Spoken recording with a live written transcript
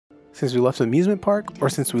Since we left the amusement park or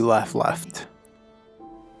since we left?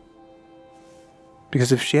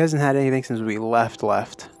 Because if she hasn't had anything since we left,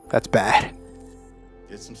 that's bad.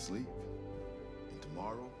 Get some sleep. And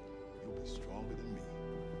tomorrow, you'll be stronger than me.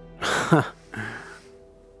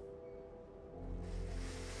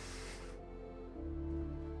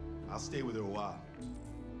 I'll stay with her a while.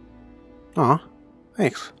 Aw,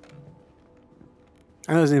 thanks.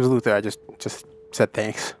 I know his name's Luther, I just said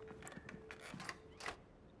thanks.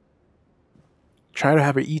 Try to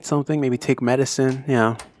have her eat something, maybe take medicine, you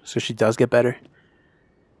know, so she does get better.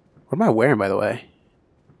 What am I wearing, by the way?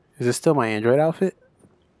 Is this still my android outfit?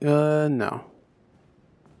 No.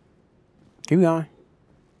 Keep going.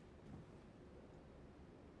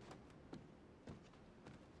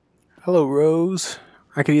 Hello, Rose.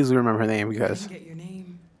 I could easily remember her name because... I didn't get your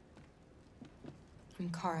name.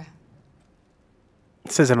 I'm Kara.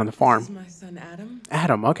 It says it on the farm. This is my son, Adam.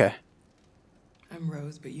 Adam, okay. I'm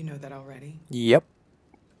Rose, but you know that already. Yep.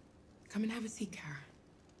 Come and have a seat, Kara.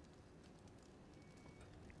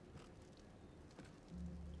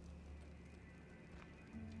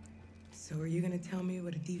 So are you gonna tell me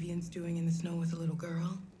what a deviant's doing in the snow with a little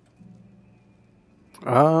girl?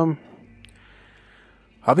 I'll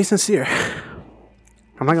be sincere.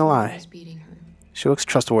 I'm not gonna I lie. was beating her. She looks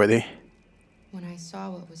trustworthy. When I saw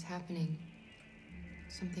what was happening,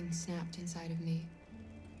 something snapped inside of me.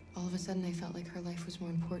 All of a sudden, I felt like her life was more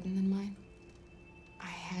important than mine. I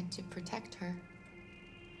had to protect her.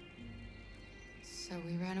 So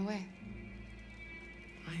we ran away.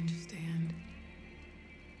 I understand.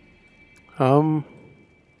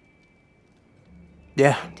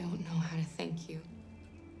 Yeah. I don't know how to thank you.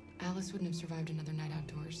 Alice wouldn't have survived another night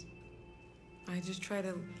outdoors. I just try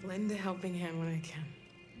to lend a helping hand when I can.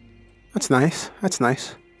 That's nice. That's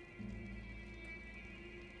nice.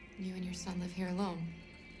 You and your son live here alone.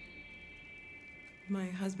 My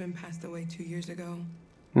husband passed away 2 years ago.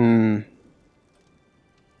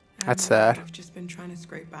 That's sad. We've just been trying to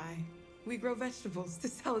scrape by. We grow vegetables to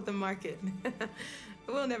sell at the market.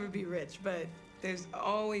 We'll never be rich, but there's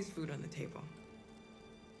always food on the table.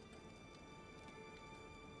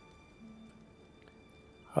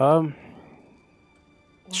 Why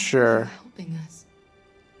Sure. are you helping us?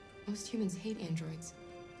 Most humans hate androids.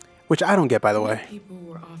 Which I don't get, by the way. People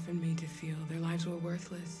were often made to feel their lives were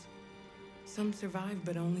worthless. Some survived,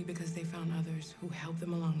 but only because they found others who helped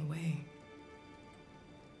them along the way.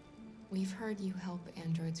 We've heard you help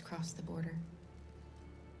androids cross the border.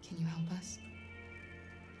 Can you help us?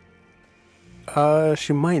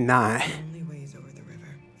 She might not. It only ways over the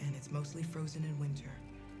river, and it's mostly frozen in winter.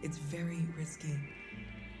 It's very risky.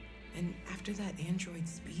 And after that android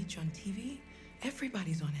speech on TV,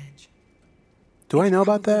 everybody's on edge. Do I know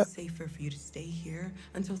about that? It's safer for you to stay here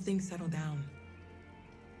until things settle down.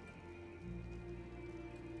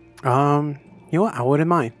 You know what? I wouldn't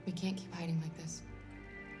mind. We can't keep hiding like this.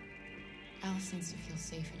 Alice needs to feel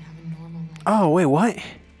safe and have a normal life. Oh, wait, what?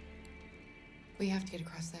 We have to get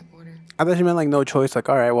across that border. I thought you meant like no choice. Like,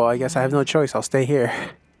 alright, well, I guess I have no choice. I'll stay here.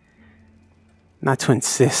 Not to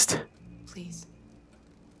insist. Please.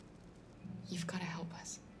 You've got to help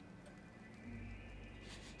us.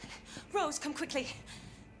 Rose, come quickly.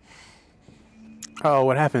 Oh,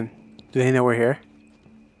 what happened? Do they know we're here?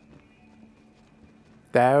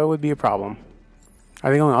 That would be a problem.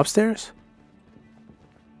 Are they going upstairs?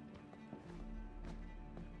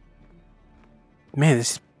 Man,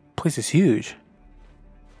 this place is huge.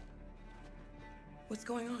 What's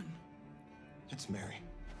going on? It's Mary.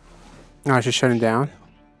 Oh, it's just shutting down?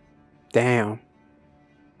 Damn.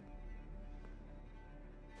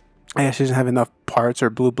 I guess she doesn't have enough parts or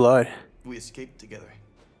blue blood. We escaped together.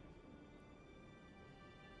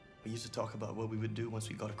 We used to talk about what we would do once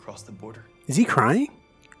we got across the border. Is he crying?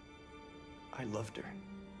 I loved her.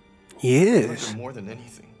 He I loved is. her more than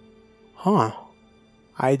anything. Huh.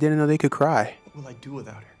 I didn't know they could cry. What will I do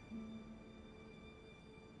without her?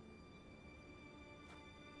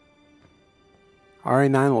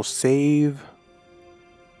 RA9 will save.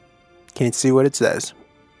 Can't see what it says.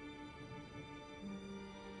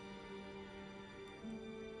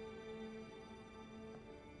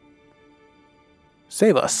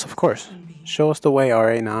 Save us, of course. Show us the way,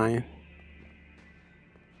 RA9.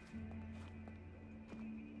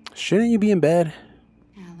 Shouldn't you be in bed?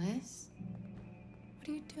 Alice? What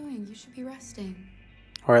are you doing? You should be resting.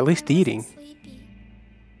 Or at least eating. Sleepy.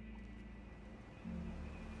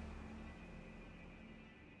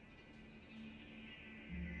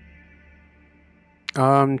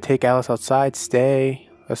 Take Alice outside, stay.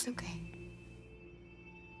 It's okay.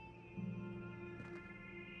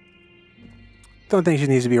 Don't think she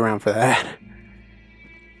needs to be around for that.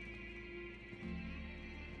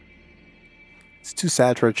 It's too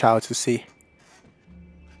sad for a child to see.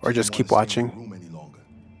 Or She just didn't keep wanna stay in watching. the room any longer.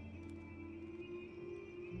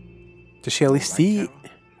 Does she at least Right, eat? Carol?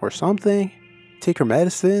 Or something? Take her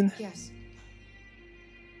medicine? Yes.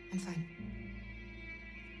 I'm fine.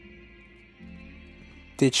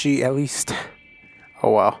 Did she at least...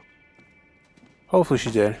 Oh well. Hopefully she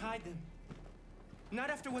did. Hide them. Not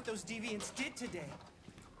after what those deviants did today.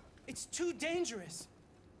 It's too dangerous.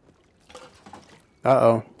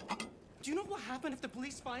 Uh-oh. Do you know what will happen if the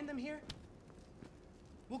police find them here?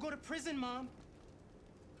 We'll go to prison, Mom.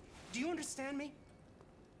 Do you understand me?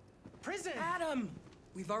 Prison! Adam!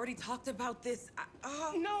 We've already talked about this.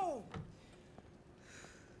 No!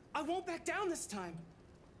 I won't back down this time.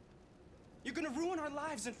 You're gonna ruin our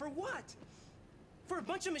lives, and for what? For a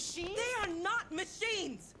bunch of machines? They are not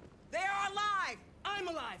machines! They are alive! I'm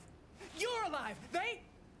alive! You're alive!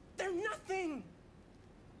 They're nothing!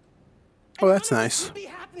 Oh, And that's none of nice. this would be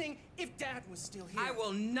happening if Dad was still here. I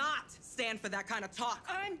will not stand for that kind of talk.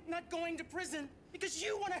 I'm not going to prison because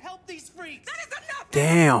you want to help these freaks. That is enough!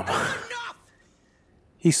 Damn. That's enough!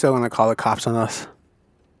 He's so gonna call the cops on us.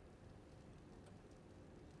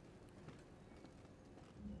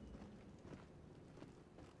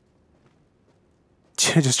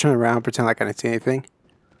 Just turn around and pretend like I didn't see anything.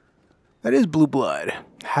 That is blue blood.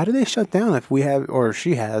 How do they shut down if we have, or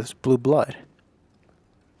she has, blue blood?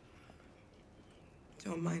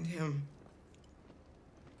 Don't mind him.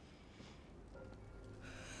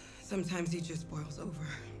 Sometimes he just boils over.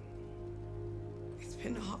 It's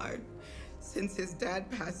been hard since his dad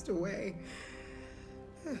passed away.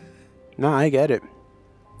 No, I get it.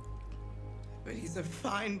 But he's a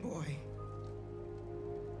fine boy.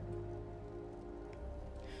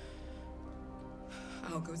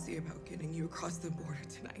 I'll go see about getting you across the border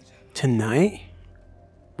tonight. Tonight?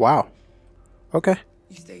 Wow. Okay.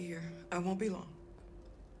 You stay here. I won't be long.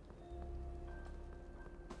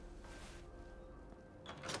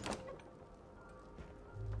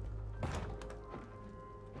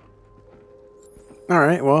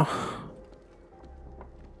 Alright, well.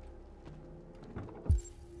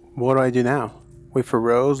 What do I do now? Wait for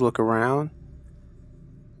Rose, look around.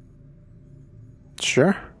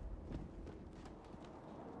 Sure.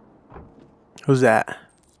 Who's that?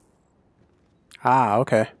 Ah,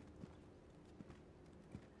 okay.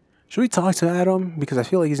 Should we talk to Adam? Because I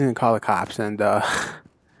feel like he's gonna call the cops and that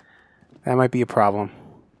might be a problem.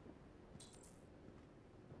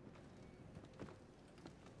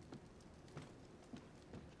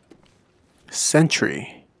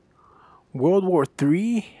 Century. World War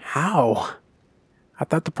III? How? I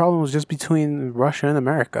thought the problem was just between Russia and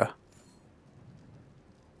America.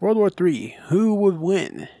 World War III. Who would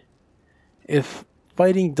win? If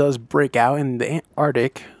fighting does break out in the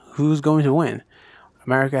Arctic, who's going to win?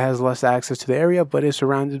 America has less access to the area, but is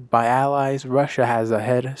surrounded by allies. Russia has a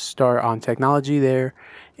head start on technology there.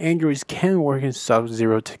 Androids can work in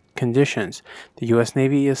sub-zero conditions. The U.S.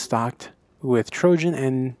 Navy is stocked with Trojan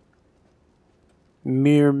and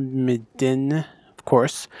Myrmidon, of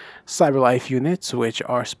course, cyberlife units, which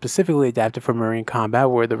are specifically adapted for marine combat,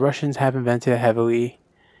 where the Russians have invested heavily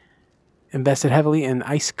in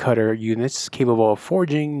ice cutter units capable of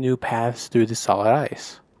forging new paths through the solid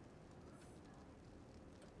ice.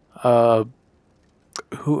 Both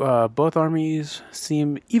armies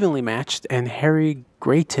seem evenly matched, and Harry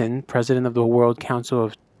Grayton, president of the World Council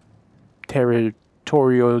of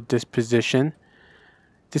Territorial Disputation,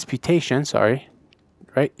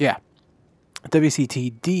 right? Yeah.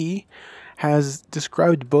 WCTD has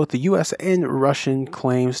described both the U.S. and Russian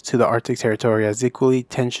claims to the Arctic territory as equally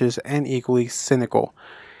tenuous and equally cynical.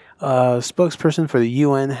 A spokesperson for the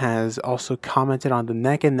UN has also commented on the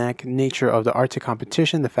neck-and-neck nature of the Arctic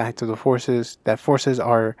competition. The fact of the forces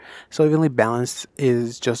are so evenly balanced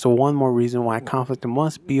is just one more reason why conflict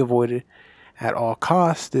must be avoided at all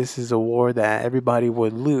costs. This is a war that everybody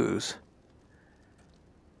would lose.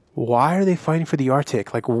 Why are they fighting for the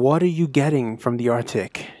Arctic? Like, what are you getting from the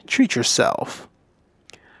Arctic? Treat yourself.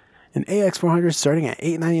 An AX400 starting at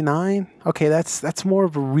 $899? Okay, that's more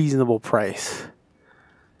of a reasonable price.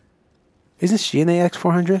 Isn't she an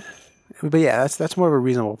AX400? But yeah, that's more of a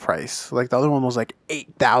reasonable price. Like, the other one was like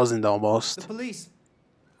 $8,000 almost. The police.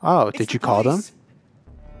 Oh, It's did the you call them? police.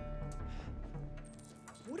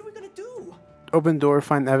 What are we gonna do? Open door,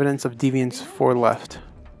 find evidence of deviants 4 left.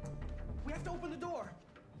 We have to open the door.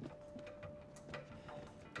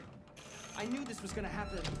 I knew this was gonna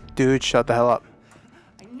happen. Dude, shut the hell up.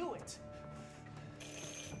 I knew it.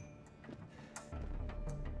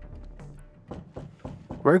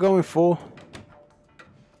 We're going full.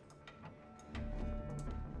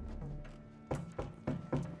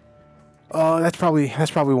 Oh, that's probably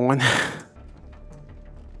one.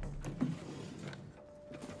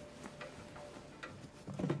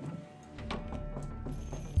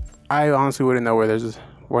 I honestly wouldn't know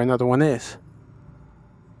where another one is.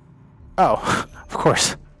 Oh, of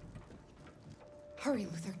course. Hurry,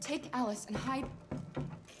 Luther. Take Alice and hide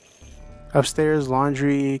Upstairs,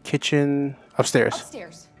 laundry, kitchen, upstairs.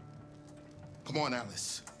 upstairs. Come on,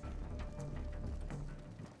 Alice.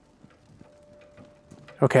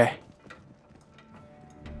 Okay.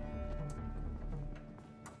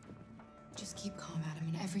 Just keep calm, Adam,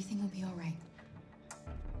 and everything will be all right.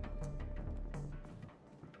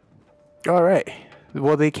 All right.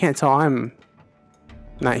 Well, they can't tell I'm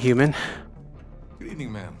not human. Good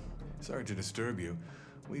evening, ma'am. Sorry to disturb you.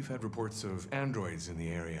 We've had reports of androids in the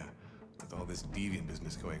area. With all this deviant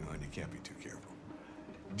business going on, you can't be too careful.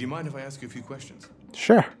 Do you mind if I ask you a few questions?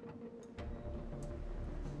 Sure.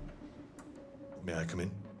 May I come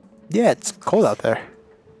in? Yeah, it's cold out there.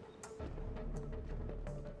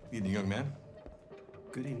 Evening, young man.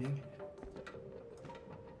 Good evening.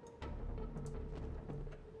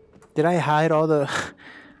 Did I hide all the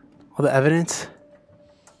evidence?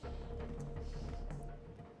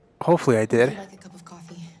 Hopefully I Would did. you like a cup of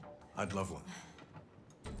coffee? I'd love one.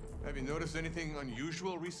 Have you noticed anything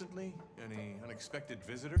unusual recently? Any unexpected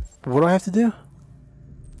visitor? What do I have to do?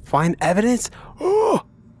 Find evidence? Oh,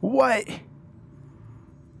 what?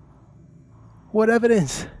 What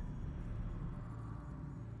evidence?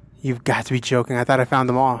 You've got to be joking. I thought I found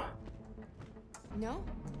them all. No?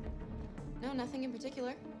 No, nothing in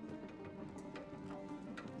particular.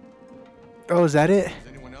 Oh, is that it? Is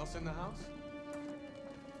anyone else in the house?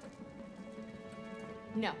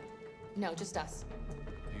 No. No, just us.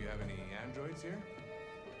 Do you have any androids here?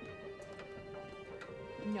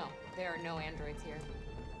 No, there are no androids here.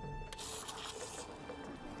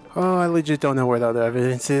 Oh, I legit don't know where the other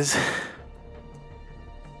evidence is.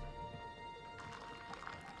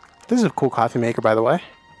 This is a cool coffee maker, by the way.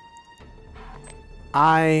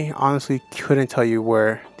 I honestly couldn't tell you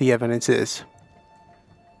where the evidence is.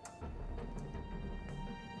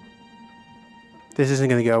 This isn't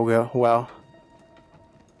gonna go well.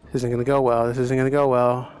 This isn't gonna go well. This isn't gonna go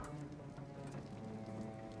well.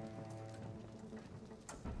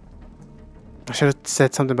 I should have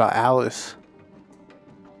said something about Alice.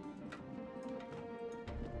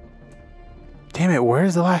 Damn it,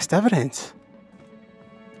 where's the last evidence?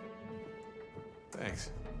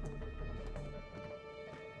 Thanks.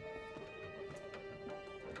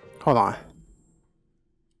 Hold on.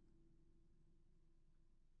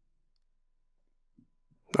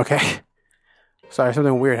 Okay. Sorry,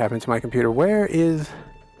 something weird happened to my computer. Where is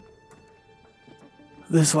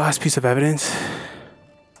this last piece of evidence?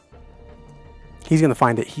 He's gonna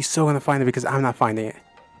find it. He's so gonna find it because I'm not finding it.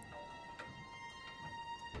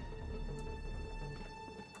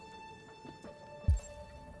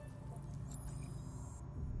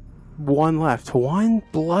 One left. One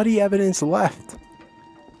bloody evidence left.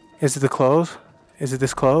 Is it the clothes? Is it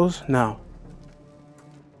this clothes? No.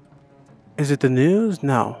 Is it the news?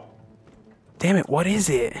 No. Damn it, what is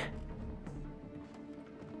it?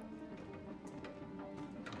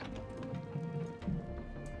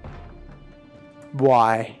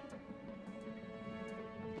 Why?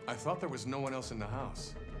 I thought there was no one else in the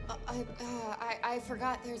house. I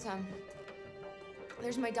forgot there's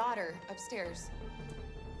my daughter upstairs.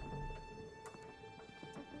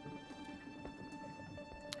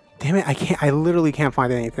 Damn it, I literally can't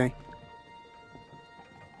find anything.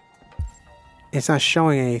 It's not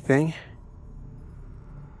showing anything.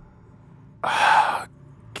 Oh,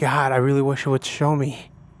 God, I really wish it would show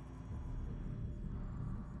me.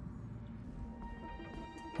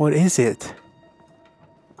 What is it?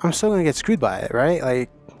 I'm still gonna get screwed by it, right? Like,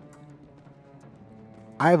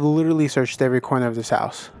 I've literally searched every corner of this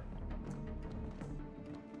house.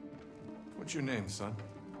 What's your name, son?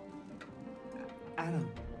 Adam.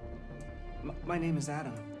 My name is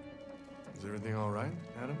Adam. Is everything all right,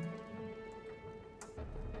 Adam?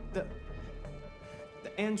 The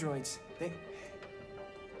androids,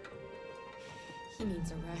 He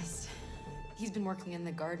needs a rest. He's been working in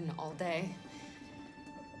the garden all day.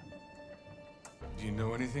 Do you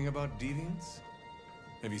know anything about deviants?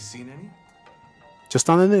 Have you seen any? Just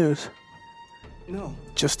on the news. No,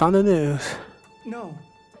 Just on the news. no.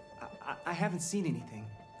 I haven't seen anything.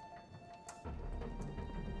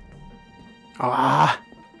 Ah.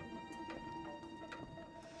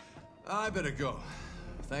 I better go.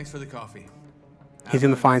 Thanks for the coffee. He's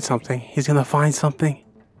gonna find something. He's gonna find something.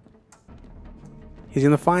 He's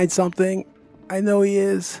gonna find something. I know he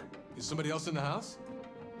is. Is somebody else in the house?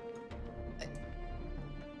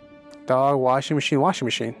 Dog, washing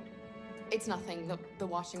machine. It's nothing, the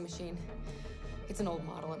washing machine. It's an old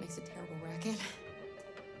model. It makes a terrible racket.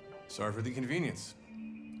 Sorry for the inconvenience.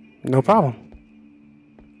 No problem.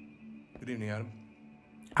 Good evening, Adam.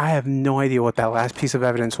 I have no idea what that last piece of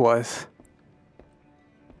evidence was.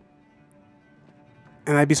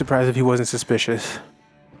 And I'd be surprised if he wasn't suspicious.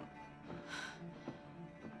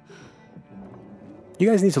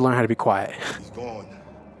 You guys need to learn how to be quiet. He's gone.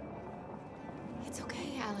 It's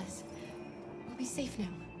okay, Alice. We'll be safe now.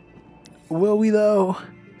 Will we, though?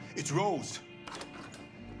 It's Rose.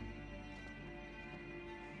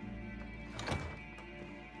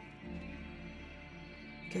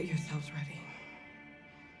 Get yourselves ready.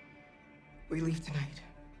 We leave tonight.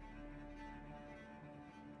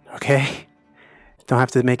 Okay. Don't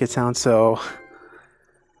have to make it sound so...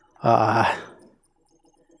 I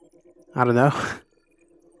don't know.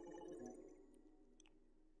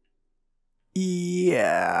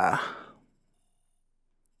 Yeah.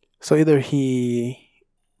 So either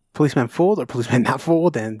policeman fooled or policeman not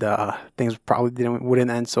fooled, and things probably wouldn't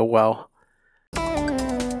end so well.